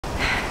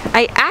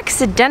I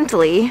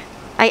accidentally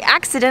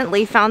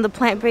found the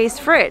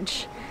plant-based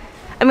fridge.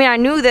 I mean, I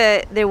knew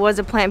that there was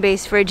a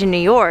plant-based fridge in New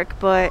York,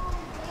 but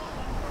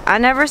I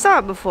never saw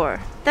it before.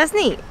 That's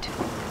neat.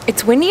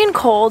 It's windy and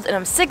cold and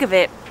I'm sick of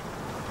it.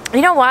 You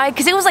know why?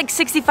 Because it was like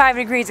 65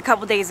 degrees a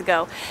couple days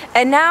ago.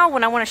 And now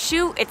when I want to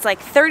shoot, it's like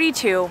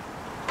 32.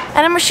 And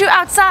I'm gonna shoot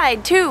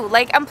outside too.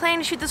 Like, I'm planning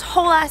to shoot this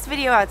whole ass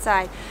video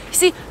outside. You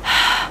see?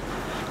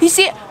 You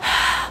see it?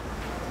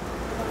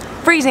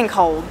 Freezing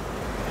cold.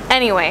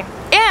 Anyway.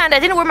 And I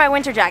didn't wear my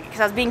winter jacket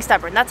because I was being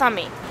stubborn. That's on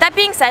me. That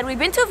being said, we've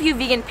been to a few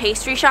vegan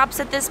pastry shops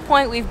at this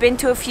point. We've been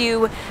to a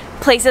few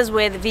places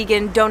with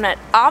vegan donut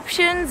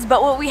options.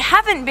 But what we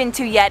haven't been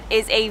to yet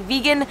is a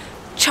vegan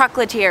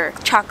chocolatier,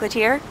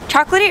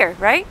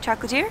 right?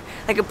 Chocolatier?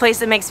 Like a place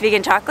that makes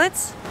vegan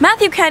chocolates.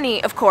 Matthew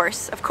Kenny, of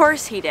course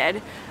he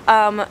did,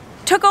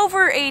 took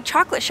over a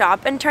chocolate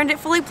shop and turned it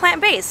fully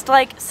plant-based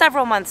like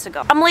several months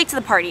ago. I'm late to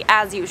the party,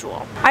 as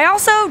usual. I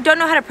also don't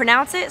know how to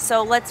pronounce it,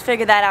 so let's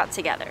figure that out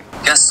together.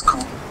 Casse.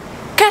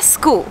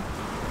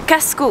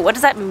 Casse. What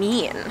does that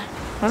mean?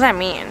 What does that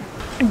mean?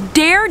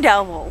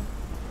 Daredevil.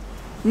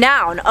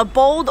 Noun, a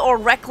bold or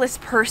reckless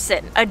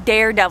person. A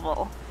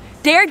daredevil.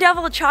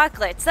 Daredevil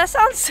chocolates. That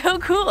sounds so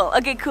cool.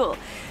 Okay, cool.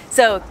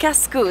 So,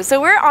 Casse.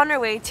 So we're on our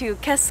way to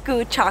Casse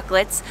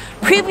chocolates,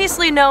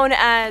 previously known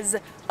as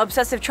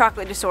obsessive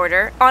chocolate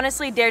disorder.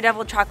 Honestly,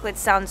 Daredevil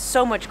chocolates sounds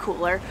so much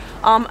cooler.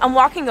 I'm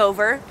walking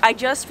over. I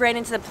just ran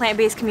into the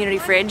plant-based community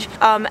fridge.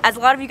 As a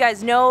lot of you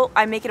guys know,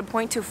 I make it a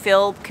point to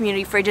fill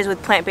community fridges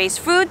with plant-based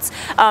foods.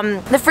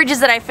 The fridges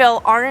that I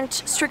fill aren't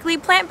strictly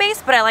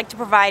plant-based, but I like to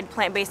provide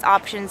plant-based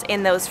options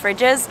in those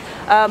fridges.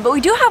 But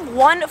we do have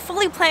one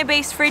fully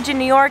plant-based fridge in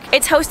New York.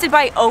 It's hosted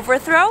by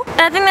Overthrow,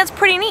 and I think that's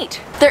pretty neat.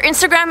 Their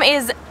Instagram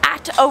is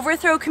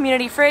 @Overthrow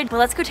Community Fridge. But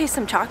let's go taste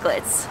some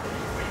chocolates.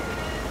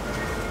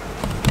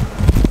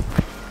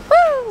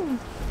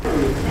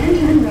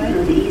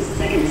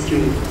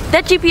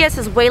 That GPS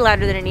is way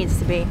louder than it needs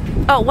to be.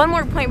 Oh, one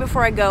more point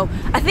before I go.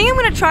 I think I'm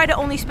gonna try to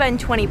only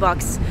spend 20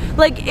 bucks.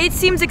 Like, it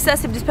seems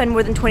excessive to spend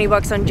more than 20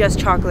 bucks on just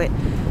chocolate.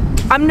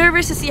 I'm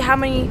nervous to see how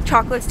many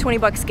chocolates 20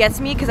 bucks gets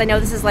me because I know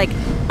this is like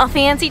a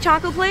fancy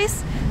chocolate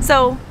place.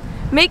 So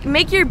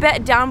make your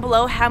bet down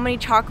below how many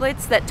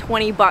chocolates that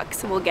 20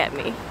 bucks will get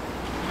me.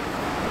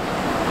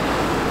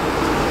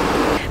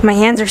 My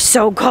hands are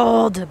so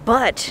cold,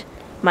 but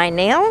my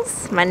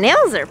nails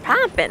are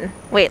popping.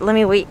 Wait, let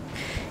me wait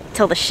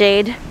till the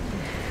shade.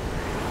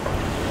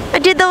 I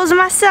did those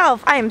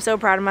myself. I am so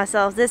proud of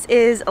myself. This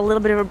is a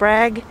little bit of a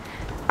brag.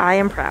 I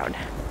am proud.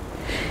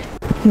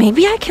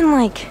 Maybe I can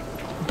like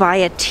buy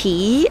a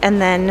tea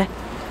and then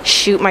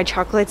shoot my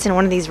chocolates in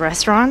one of these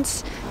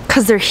restaurants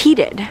because they're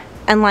heated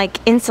and like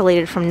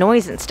insulated from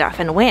noise and stuff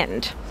and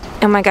wind.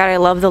 Oh my god, I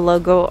love the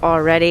logo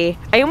already.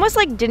 I almost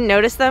like didn't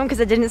notice them because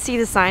I didn't see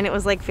the sign. It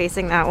was like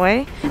facing that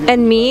way.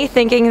 And me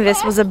thinking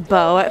this was a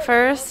bow at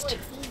first.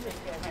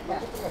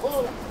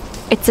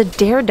 It's a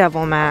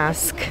Daredevil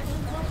mask.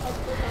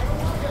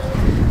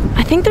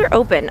 I think they're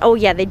open. Oh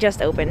yeah, they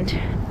just opened.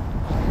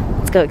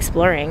 Let's go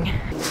exploring.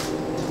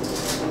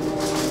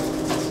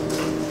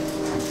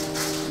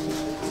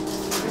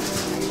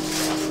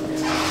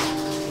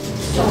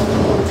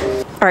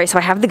 All right, so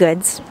I have the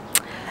goods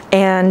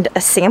and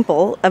a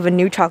sample of a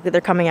new chocolate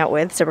they're coming out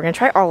with. So we're gonna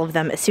try all of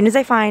them as soon as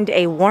I find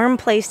a warm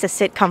place to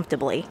sit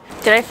comfortably.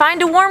 Did I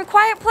find a warm,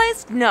 quiet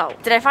place? No.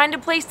 Did I find a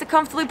place to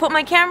comfortably put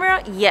my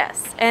camera?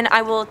 Yes. And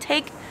I will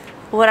take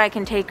what I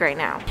can take right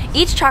now.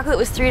 Each chocolate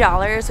was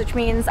 $3, which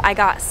means I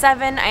got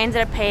 7. I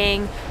ended up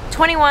paying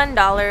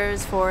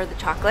 $21 for the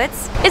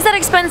chocolates. Is that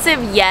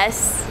expensive?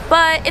 Yes,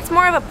 but it's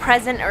more of a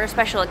present or a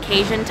special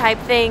occasion type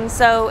thing,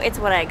 so it's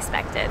what I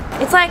expected.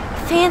 It's like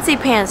fancy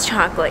pants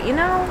chocolate, you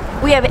know?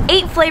 We have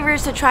 8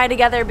 flavors to try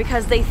together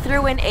because they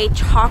threw in a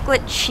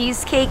chocolate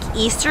cheesecake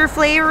Easter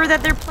flavor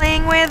that they're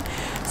playing with.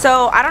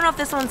 So I don't know if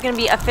this one's gonna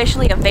be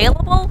officially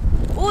available.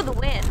 Ooh, the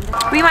wind.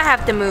 We might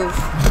have to move.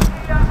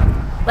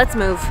 Let's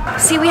move.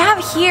 See, we have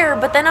here,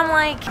 but then I'm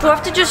like, do I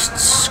have to just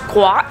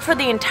squat for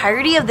the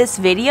entirety of this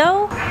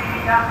video?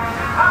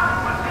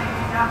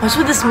 What's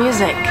with this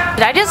music?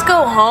 Did I just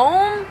go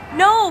home?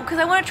 No, because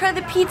I want to try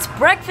the Pete's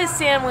breakfast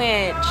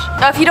sandwich.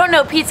 If you don't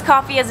know, Pete's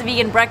Coffee has a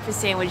vegan breakfast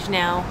sandwich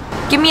now.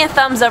 Give me a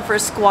thumbs up for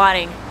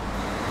squatting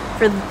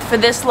for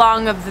this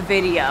long of the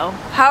video.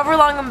 However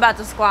long I'm about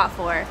to squat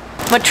for.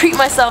 I'm gonna treat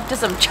myself to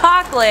some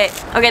chocolate.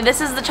 Okay, this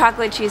is the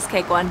chocolate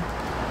cheesecake one.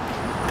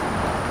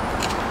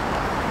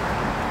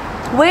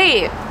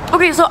 Wait,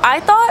 okay, so I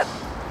thought,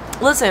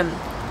 listen,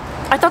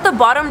 I thought the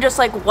bottom just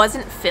like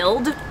wasn't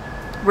filled,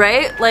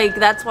 right? Like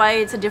that's why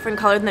it's a different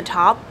color than the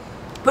top.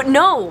 But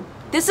no,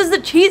 this is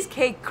the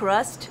cheesecake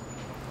crust.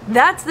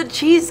 That's the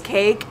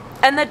cheesecake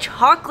and the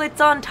chocolate's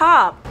on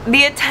top.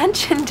 The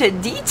attention to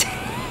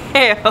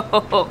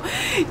detail.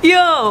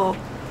 Yo.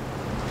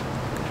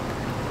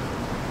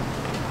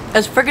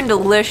 That's freaking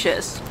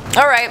delicious.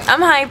 All right,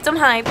 I'm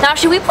hyped. Now,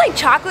 should we play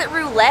chocolate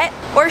roulette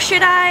or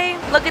should I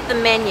look at the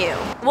menu?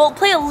 We'll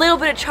play a little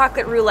bit of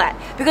chocolate roulette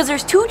because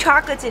there's 2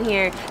 chocolates in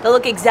here that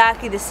look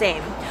exactly the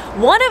same.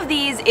 One of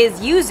these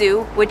is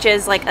yuzu, which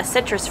is like a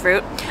citrus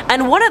fruit,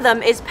 and one of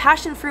them is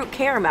passion fruit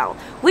caramel.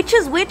 Which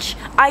is which,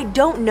 I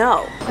don't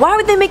know. Why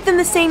would they make them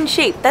the same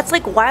shape? That's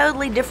like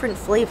wildly different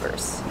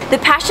flavors. The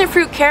passion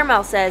fruit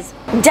caramel says,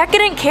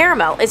 decadent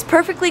caramel is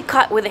perfectly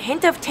cut with a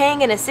hint of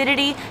tang and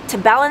acidity to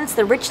balance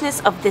the richness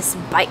of this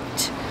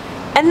bite.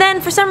 And then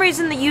for some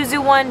reason the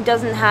yuzu one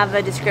doesn't have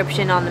a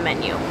description on the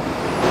menu.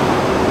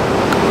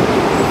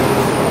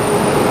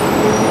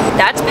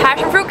 That's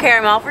passion fruit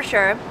caramel for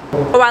sure.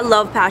 Oh, I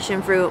love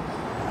passion fruit.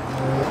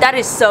 That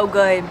is so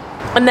good.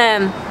 And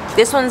then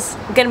this one's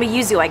gonna be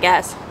yuzu, I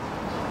guess.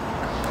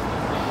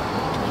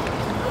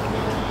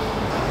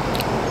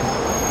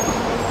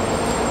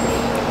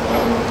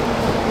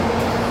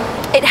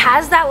 It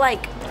has that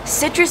like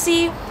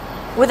citrusy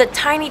with a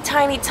tiny,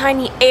 tiny,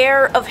 tiny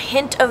air of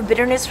hint of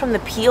bitterness from the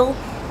peel.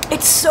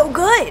 It's so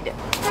good.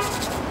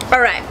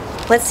 All right,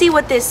 let's see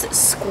what this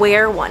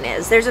square one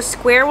is. There's a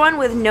square one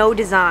with no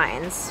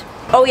designs.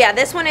 Oh yeah,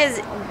 this one is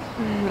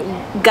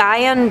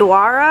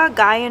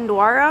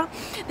Gayandwara.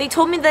 They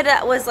told me that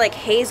it was like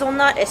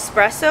hazelnut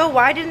espresso.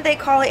 Why didn't they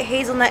call it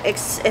hazelnut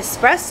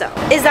espresso?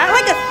 Is that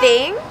like a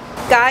thing?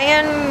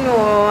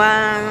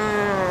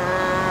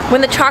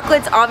 When the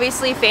chocolate's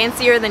obviously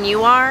fancier than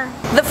you are.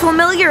 The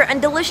familiar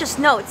and delicious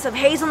notes of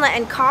hazelnut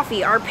and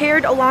coffee are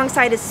paired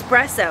alongside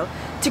espresso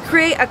to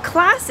create a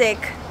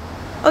classic,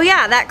 oh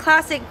yeah, that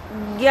classic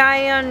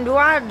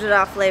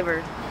Gayandwara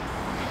flavor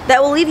that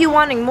will leave you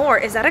wanting more.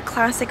 Is that a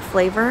classic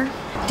flavor?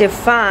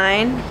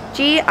 Define,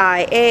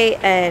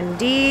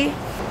 G-I-A-N-D.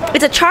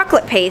 It's a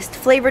chocolate paste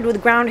flavored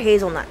with ground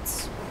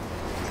hazelnuts.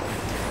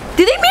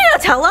 Do they mean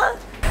Nutella?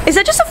 Is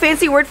that just a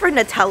fancy word for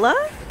Nutella?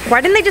 Why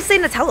didn't they just say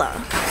Nutella?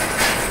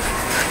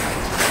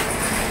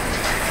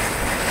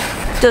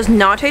 Does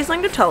not taste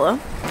like Nutella.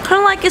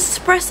 Kind of like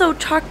espresso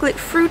chocolate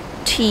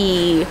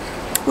fruity.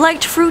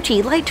 Light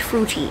fruity, light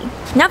fruity.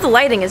 Now the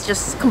lighting is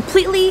just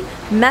completely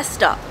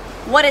messed up.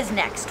 What is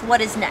next? What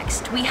is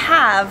next? We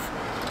have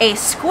a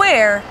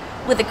square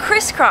with a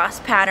crisscross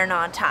pattern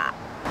on top.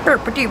 All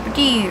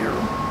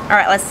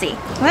right, let's see.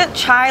 Is that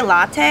chai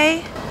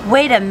latte?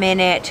 Wait a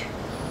minute.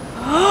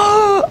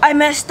 I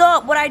messed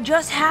up. What I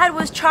just had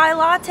was chai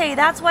latte.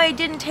 That's why it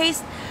didn't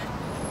taste,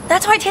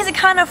 that's why it tasted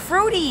kind of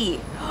fruity.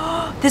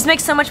 This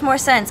makes so much more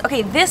sense.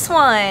 Okay, this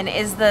one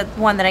is the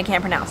one that I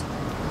can't pronounce.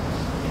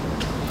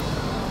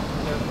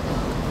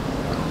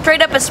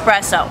 Straight up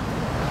espresso.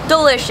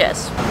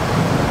 Delicious.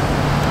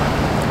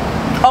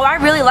 Oh, I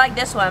really like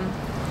this one.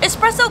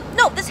 Espresso,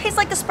 no, this tastes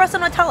like espresso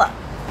Nutella.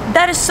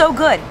 That is so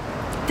good.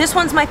 This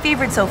one's my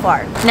favorite so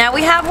far. Now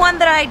we have one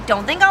that I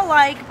don't think I'll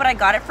like, but I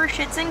got it for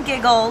shits and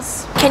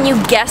giggles. Can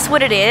you guess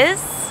what it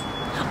is?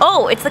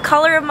 Oh, it's the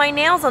color of my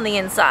nails on the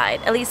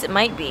inside. At least it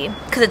might be,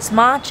 because it's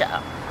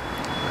matcha.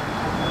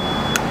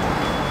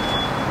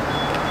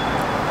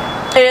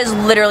 It is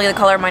literally the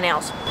color of my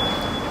nails.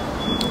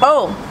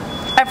 Oh,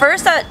 at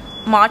first that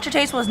matcha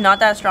taste was not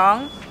that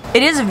strong.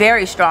 It is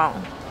very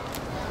strong,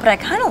 but I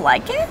kind of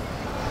like it.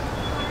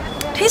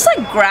 Tastes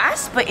like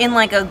grass, but in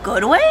like a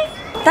good way.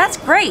 That's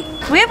great.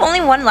 Do we have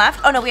only one left?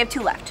 Oh no, we have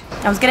two left.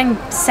 I was getting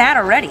sad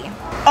already.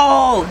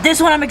 Oh,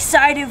 this one I'm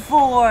excited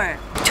for.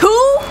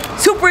 Two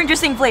super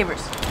interesting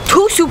flavors.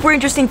 Two super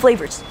interesting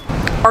flavors.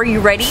 Are you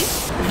ready?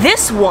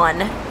 This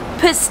one,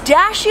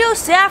 pistachio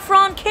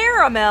saffron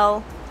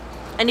caramel.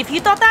 And if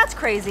you thought that's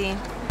crazy,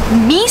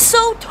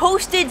 miso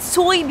toasted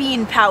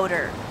soybean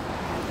powder.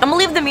 I'm gonna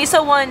leave the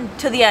miso one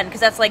to the end because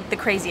that's like the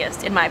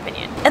craziest in my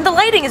opinion. And the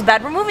lighting is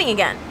bad, we're moving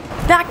again.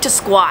 Back to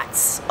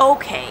squats,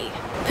 okay.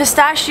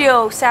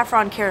 Pistachio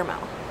saffron caramel.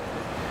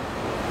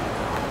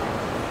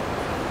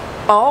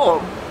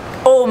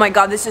 Oh my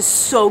god, this is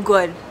so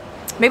good.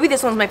 Maybe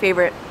this one's my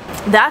favorite.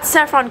 That's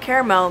saffron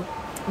caramel,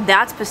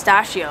 that's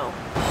pistachio.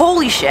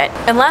 Holy shit.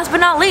 And last but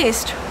not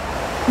least,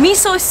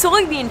 miso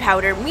soybean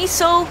powder.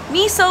 Miso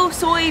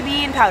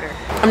soybean powder.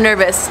 I'm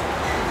nervous.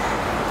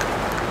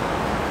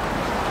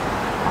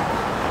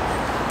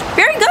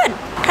 Very good.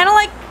 Kind of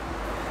like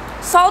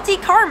salty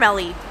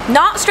caramelly.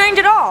 Not strange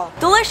at all.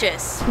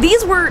 Delicious.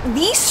 These were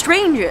the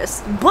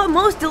strangest but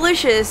most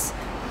delicious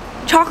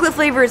chocolate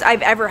flavors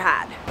I've ever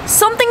had.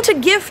 Something to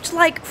gift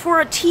like for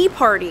a tea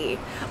party,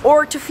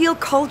 or to feel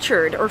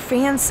cultured or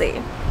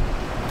fancy,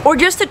 or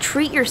just to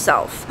treat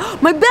yourself.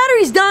 My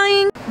battery's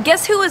dying!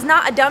 Guess who was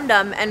not a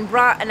dum-dum and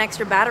brought an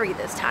extra battery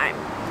this time?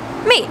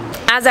 Me.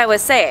 As I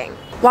was saying,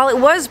 while it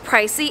was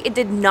pricey, it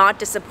did not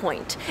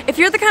disappoint. If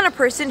you're the kind of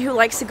person who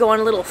likes to go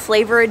on a little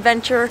flavor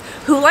adventure,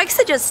 who likes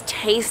to just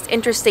taste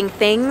interesting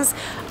things,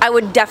 I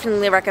would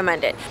definitely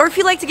recommend it. Or if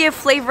you like to give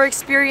flavor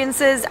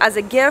experiences as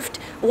a gift,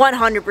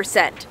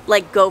 100%,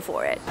 like go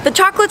for it. The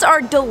chocolates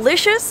are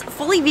delicious,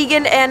 fully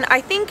vegan, and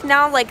I think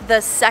now like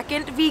the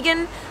second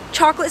vegan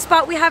chocolate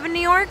spot we have in New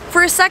York.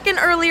 For a second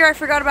earlier I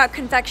forgot about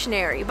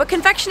confectionery, but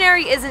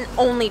confectionery isn't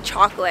only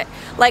chocolate,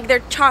 like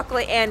they're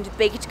chocolate and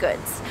baked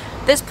goods.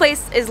 This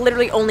place is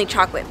literally only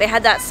chocolate. They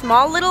had that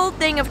small little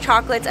thing of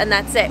chocolates and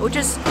that's it, which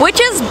is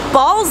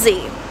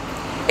ballsy.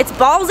 It's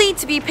ballsy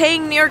to be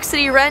paying New York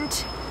City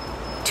rent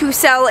to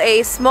sell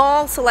a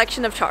small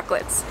selection of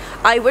chocolates.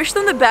 I wish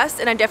them the best,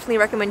 and I definitely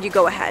recommend you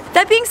go ahead.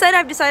 That being said,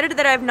 I've decided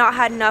that I've not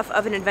had enough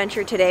of an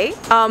adventure today,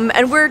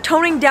 and we're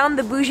toning down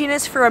the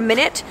bouginess for a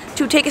minute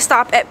to take a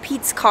stop at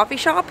Pete's coffee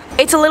shop.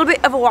 It's a little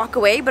bit of a walk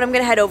away, but I'm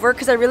gonna head over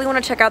because I really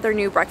want to check out their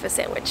new breakfast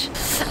sandwich.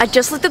 I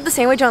just looked up the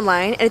sandwich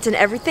online, and it's an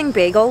everything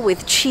bagel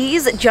with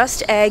cheese,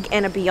 just egg,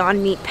 and a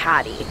Beyond Meat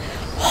patty.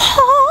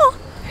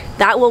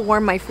 That will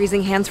warm my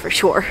freezing hands for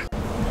sure.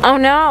 Oh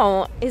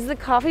no, is the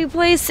coffee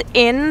place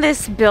in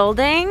this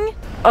building?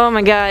 Oh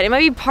my god, it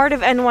might be part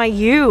of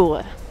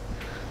NYU.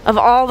 Of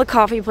all the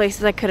coffee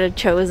places I could have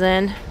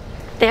chosen.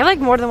 They have like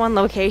more than one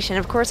location.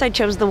 Of course I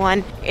chose the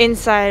one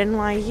inside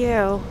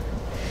NYU.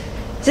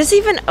 Is this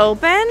even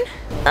open?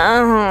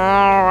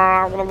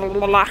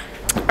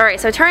 Alright,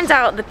 so it turns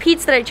out the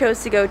Pete's that I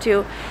chose to go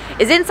to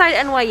is inside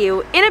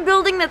NYU in a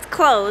building that's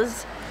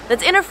closed,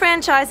 that's in a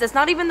franchise that's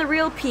not even the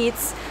real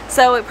Pete's,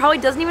 so it probably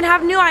doesn't even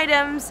have new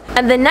items.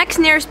 And the next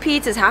nearest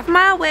Pete's is half a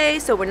mile away,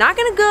 so we're not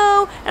gonna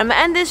go, and I'm gonna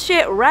end this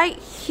shit right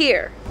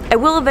here. I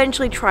will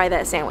eventually try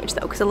that sandwich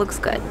though, because it looks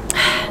good.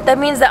 That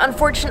means that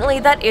unfortunately,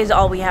 that is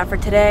all we have for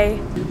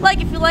today. Like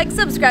if you like,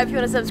 subscribe if you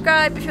wanna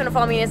subscribe. If you wanna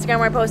follow me on Instagram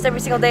where I post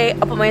every single day,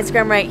 I'll put my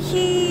Instagram right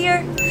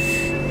here.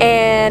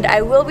 And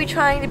I will be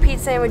trying the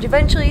Pete's sandwich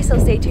eventually, so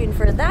stay tuned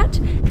for that,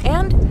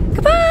 and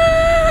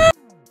goodbye!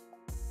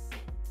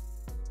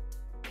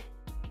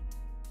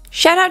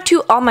 Shout out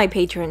to all my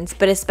patrons,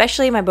 but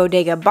especially my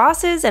bodega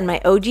bosses and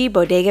my OG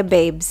bodega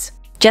babes.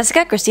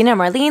 Jessica, Christina,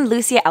 Marlene,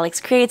 Lucia, Alex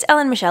Creates,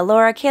 Ellen, Michelle,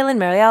 Laura, Kaylin,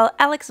 Marielle,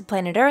 Alex of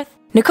Planet Earth,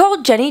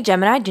 Nicole, Jenny,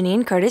 Gemini,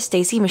 Janine, Curtis,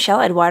 Stacy,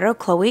 Michelle, Eduardo,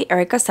 Chloe,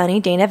 Erica, Sunny,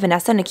 Dana,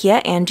 Vanessa,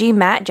 Nakia, Angie,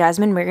 Matt,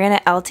 Jasmine, Mariana,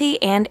 LT,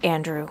 and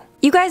Andrew.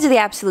 You guys are the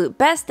absolute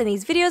best, and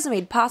these videos are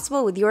made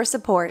possible with your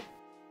support.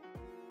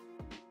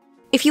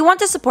 If you want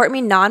to support me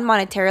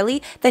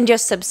non-monetarily, then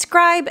just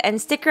subscribe and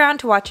stick around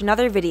to watch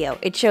another video.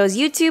 It shows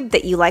YouTube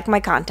that you like my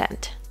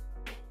content.